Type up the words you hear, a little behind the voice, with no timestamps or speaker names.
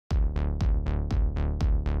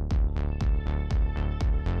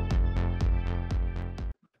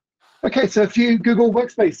Okay, so a few Google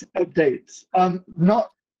Workspace updates.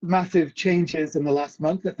 Not massive changes in the last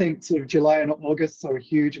month. I think sort of July and August saw a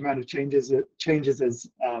huge amount of changes as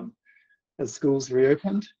schools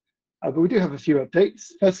reopened. But we do have a few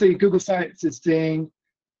updates. Firstly, Google Sites is doing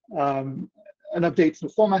an update to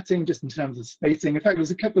the formatting just in terms of spacing. In fact, there was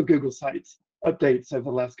a couple of Google Sites updates over the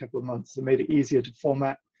last couple of months that made it easier to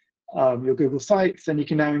format your Google Sites, and you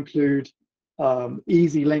can now include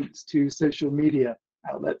easy links to social media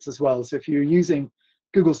outlets as well. So if you're using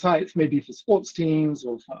Google Sites, maybe for sports teams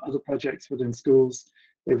or for other projects within schools,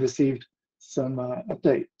 they've received some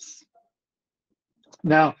updates.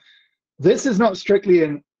 Now, this is not strictly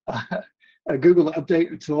a Google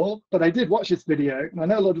update at all, but I did watch this video, and I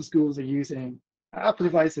know a lot of schools are using Apple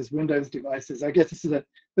devices, Windows devices. I guess this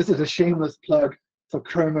is a shameless plug for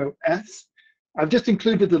Chrome OS. I've just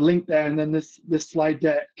included the link there, and then this slide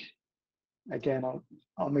deck. Again,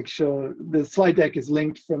 I'll make sure the slide deck is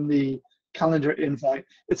linked from the calendar invite.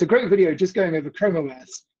 It's a great video just going over Chrome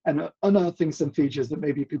OS and unearthing some features that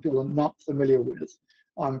maybe people are not familiar with.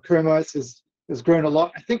 Chrome OS has grown a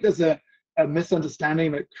lot. I think there's a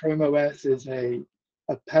misunderstanding that Chrome OS is a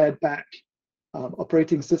pared back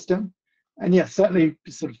operating system. And yes, certainly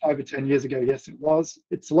sort of 5 or 10 years ago, yes, it was.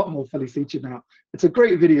 It's a lot more fully featured now. It's a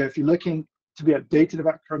great video. If you're looking to be updated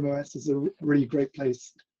about Chrome OS, it's a really great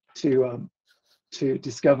place to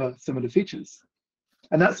discover some of the features.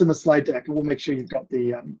 And that's in the slide deck, and we'll make sure you've got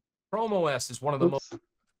the Chrome OS is one of the most.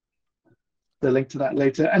 The link to that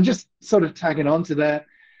later. And just sort of tagging on to there,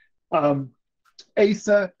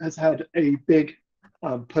 Acer has had a big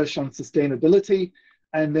push on sustainability,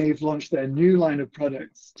 and they've launched their new line of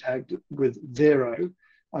products tagged with 0.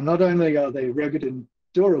 And not only are they rugged and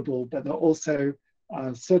durable, but they're also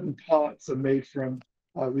certain parts are made from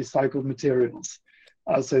recycled materials.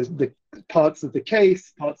 So the parts of the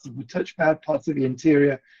case, parts of the touchpad, parts of the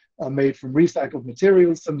interior are made from recycled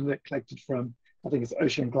materials, some of it collected from, I think it's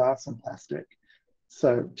ocean glass and plastic.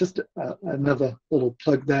 So just another little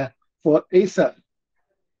plug there for Acer.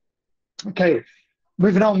 Okay,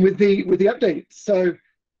 moving on with the updates. So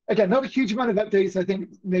again, not a huge amount of updates. I think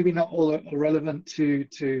maybe not all are relevant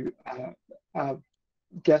to our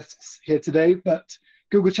guests here today, but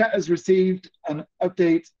Google Chat has received an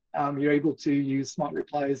update. You're able to use smart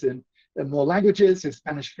replies in more languages. So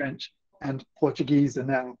Spanish, French, and Portuguese are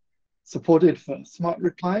now supported for smart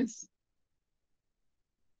replies.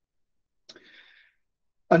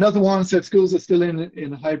 Another one, so if schools are still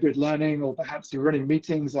in hybrid learning, or perhaps you're running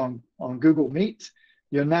meetings on Google Meet,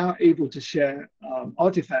 you're now able to share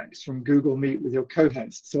artifacts from Google Meet with your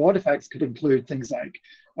co-hosts. So artifacts could include things like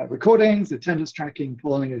recordings, attendance tracking,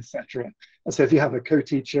 polling, etc. And so if you have a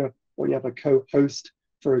co-teacher or you have a co-host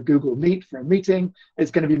for a Google Meet for a meeting,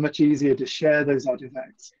 it's going to be much easier to share those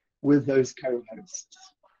artifacts with those co-hosts.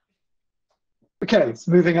 Okay,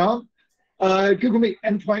 so moving on. Google Meet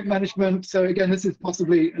endpoint management. So again, this is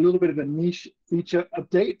possibly a little bit of a niche feature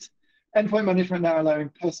update. Endpoint management now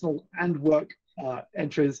allowing personal and work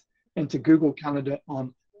entries into Google Calendar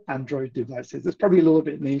on Android devices. It's probably a little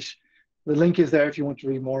bit niche. The link is there if you want to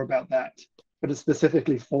read more about that, but it's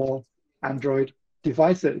specifically for Android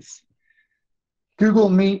devices. Google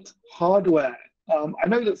Meet hardware. I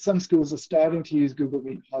know that some schools are starting to use Google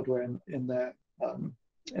Meet hardware in their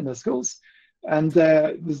schools. And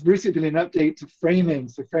there's recently been an update to framing.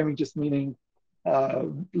 So framing just meaning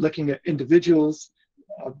looking at individuals,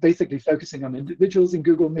 basically focusing on individuals in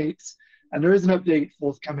Google Meets. And there is an update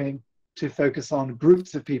forthcoming to focus on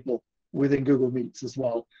groups of people within Google Meets as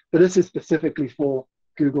well. But this is specifically for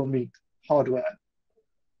Google Meet hardware.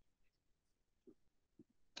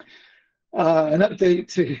 An update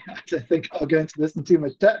to, I don't think I'll go into this in too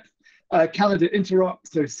much depth. Calendar Interop,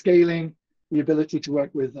 so scaling the ability to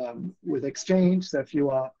work with Exchange. So if you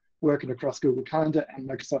are working across Google Calendar and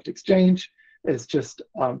Microsoft Exchange, it's just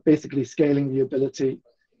basically scaling the ability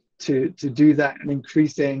to do that and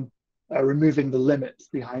increasing, removing the limits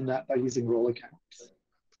behind that by using role accounts.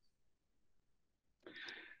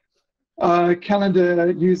 Calendar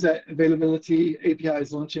user availability API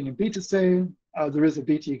is launching in beta soon. There is a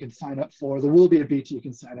beta you can sign up for. There will be a beta you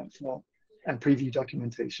can sign up for, and preview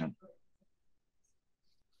documentation.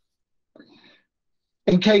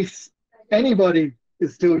 In case anybody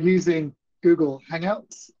is still using Google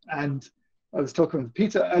Hangouts, and I was talking with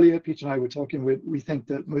Peter earlier, Peter and I were talking we think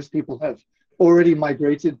that most people have already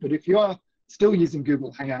migrated, but if you are still using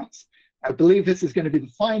Google Hangouts, I believe this is going to be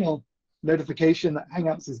the final notification that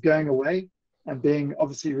Hangouts is going away and being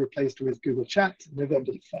obviously replaced with Google Chat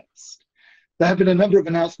November the 1st. There have been a number of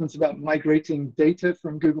announcements about migrating data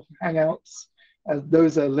from Google Hangouts.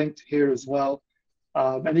 Those are linked here as well.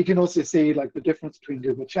 And you can also see like the difference between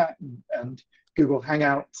Google Chat and Google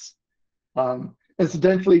Hangouts.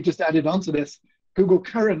 Incidentally, just added onto this, Google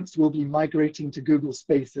Currents will be migrating to Google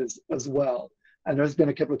Spaces as well. And there's been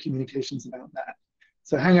a couple of communications about that.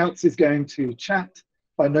 So Hangouts is going to Chat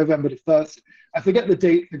by November the 1st. I forget the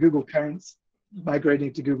date for Google Currents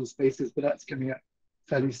migrating to Google Spaces, but that's coming up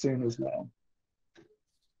fairly soon as well.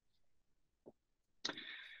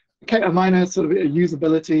 Okay, a minor sort of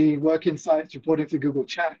usability, work insights, reporting to Google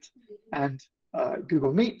Chat and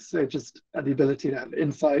Google Meet. So just the ability to have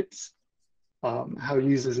insights, how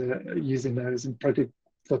users are using those and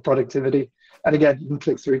for productivity. And again, you can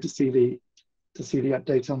click through to see the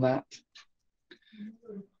update on that.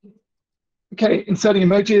 Okay, inserting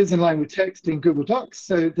emojis in line with text in Google Docs.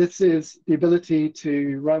 So this is the ability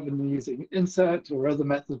to, rather than using insert or other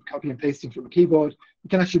method of copy and pasting from a keyboard, you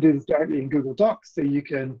can actually do this directly in Google Docs. So you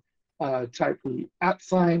can type the @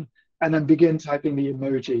 sign and then begin typing the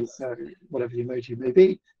emoji, so whatever the emoji may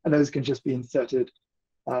be, and those can just be inserted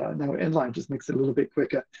now inline, just makes it a little bit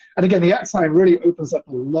quicker. And again, the @ sign really opens up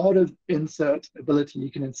a lot of insert ability.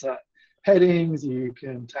 You can insert headings, you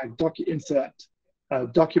can tag insert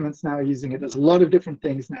documents now using it. There's a lot of different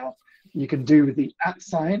things now you can do with the @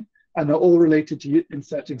 sign, and they're all related to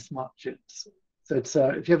inserting smart chips. So it's,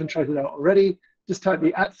 if you haven't tried it out already, just type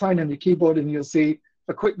the @ sign on your keyboard and you'll see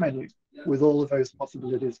a quick menu with all of those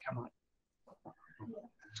possibilities come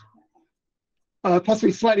up.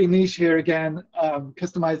 Possibly slightly niche here again,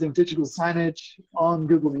 customizing digital signage on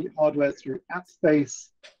Google Meet hardware through AppSpace.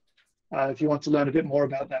 If you want to learn a bit more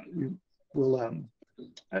about that,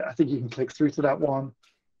 I think you can click through to that one.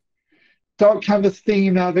 Dark canvas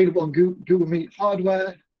theme now available on Google Meet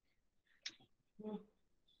hardware.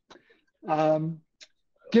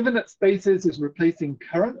 Given that Spaces is replacing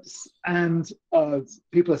Currents and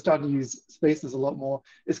people are starting to use Spaces a lot more,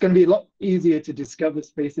 it's going to be a lot easier to discover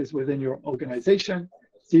Spaces within your organization.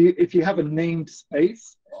 So if you have a named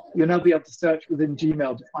space, you'll now be able to search within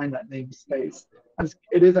Gmail to find that named space. And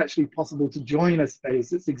it is actually possible to join a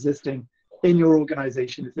space that's existing in your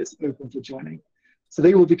organization if it's open for joining. So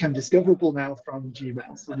they will become discoverable now from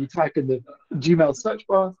Gmail. So when you type in the Gmail search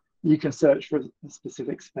bar, you can search for a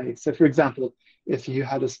specific space. So for example, if you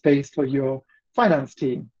had a space for your finance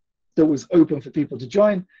team that was open for people to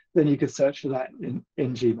join, then you could search for that in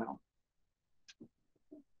Gmail.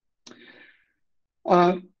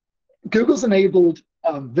 Google's enabled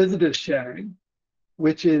visitor sharing,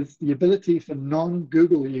 which is the ability for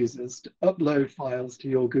non-Google users to upload files to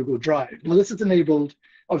your Google Drive. Now this is enabled,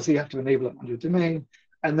 obviously you have to enable it on your domain,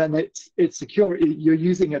 and then it's secure. You're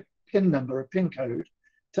using a PIN number, a PIN code,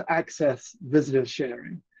 to access visitor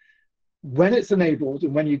sharing. When it's enabled,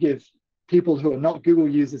 and when you give people who are not Google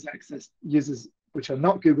users which are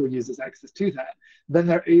not Google users access to that, then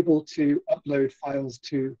they're able to upload files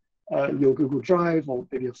to your Google Drive or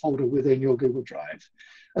maybe a folder within your Google Drive.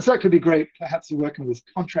 And so that could be great. Perhaps you're working with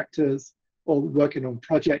contractors or working on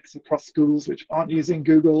projects across schools which aren't using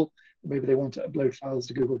Google. Maybe they want to upload files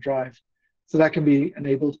to Google Drive. So that can be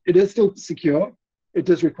enabled. It is still secure. It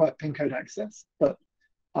does require PIN code access, but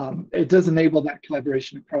it does enable that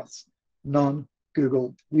collaboration across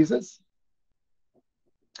non-Google users.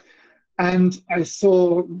 And I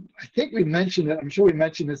think we mentioned it, I'm sure we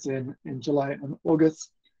mentioned this in July and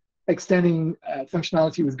August, extending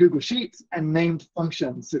functionality with Google Sheets and named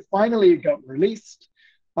functions. So finally it got released.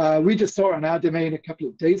 We just saw it on our domain a couple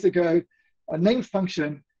of days ago. A named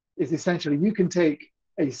function is essentially, you can take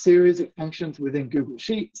a series of functions within Google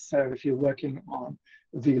Sheets. So if you're working on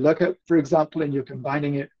VLOOKUP, for example, and you're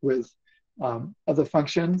combining it with other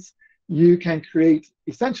functions, you can create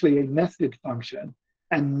essentially a nested function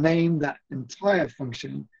and name that entire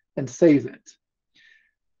function and save it.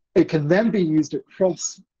 It can then be used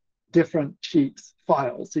across different Sheets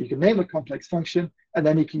files. So you can name a complex function and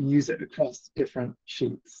then you can use it across different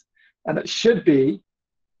Sheets. And it should be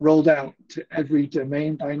rolled out to every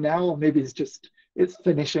domain by now, or maybe it's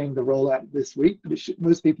finishing the rollout this week, but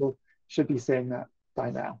most people should be seeing that by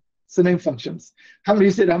now. So name functions. Haven't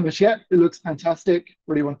used it that much yet. It looks fantastic.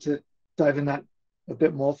 Really want to dive in that a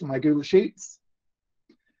bit more for my Google Sheets.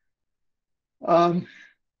 I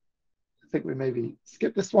think we maybe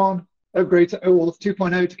skip this one. Upgrade to OAuth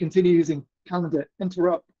 2.0 to continue using Calendar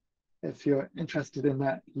Interop. If you're interested in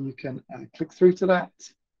that, you can click through to that.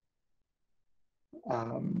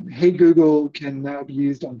 Hey Google can now be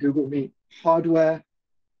used on Google Meet hardware.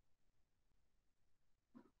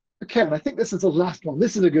 Okay, and I think this is the last one.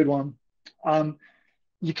 This is a good one.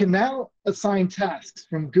 You can now assign tasks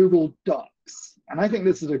from Google Docs. And I think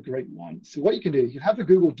this is a great one. So what you can do, you have a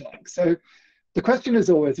Google Doc. So the question is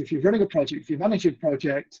always, if you're running a project, if you're managing a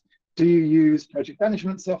project, Do you use project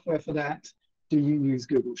management software for that? Do you use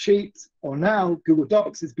Google Sheets? Or now Google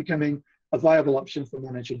Docs is becoming a viable option for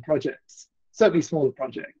managing projects, certainly smaller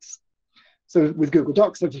projects. So with Google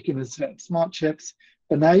Docs, you can set smart chips,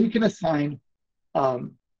 but now you can assign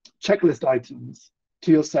checklist items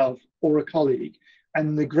to yourself or a colleague.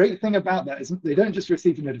 And the great thing about that is they don't just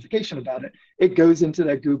receive a notification about it, it goes into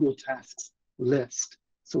their Google Tasks list.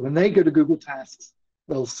 So when they go to Google Tasks,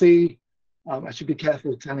 they'll see, I should be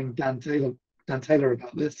careful telling Dan Taylor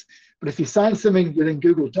about this, but if you sign something within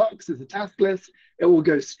Google Docs as a task list, it will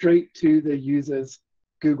go straight to the user's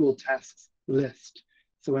Google Tasks list.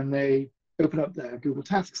 So when they open up their Google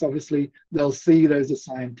Tasks, obviously, they'll see those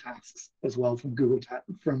assigned tasks as well from Google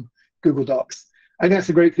Docs. I think that's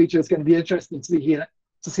a great feature. It's going to be interesting to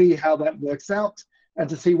see how that works out and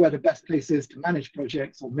to see where the best place is to manage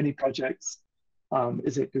projects or mini projects.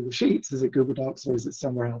 Is it Google Sheets? Is it Google Docs? Or is it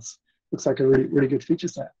somewhere else? Looks like a really, really good feature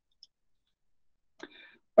set.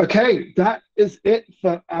 Okay, that is it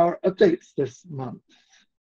for our updates this month.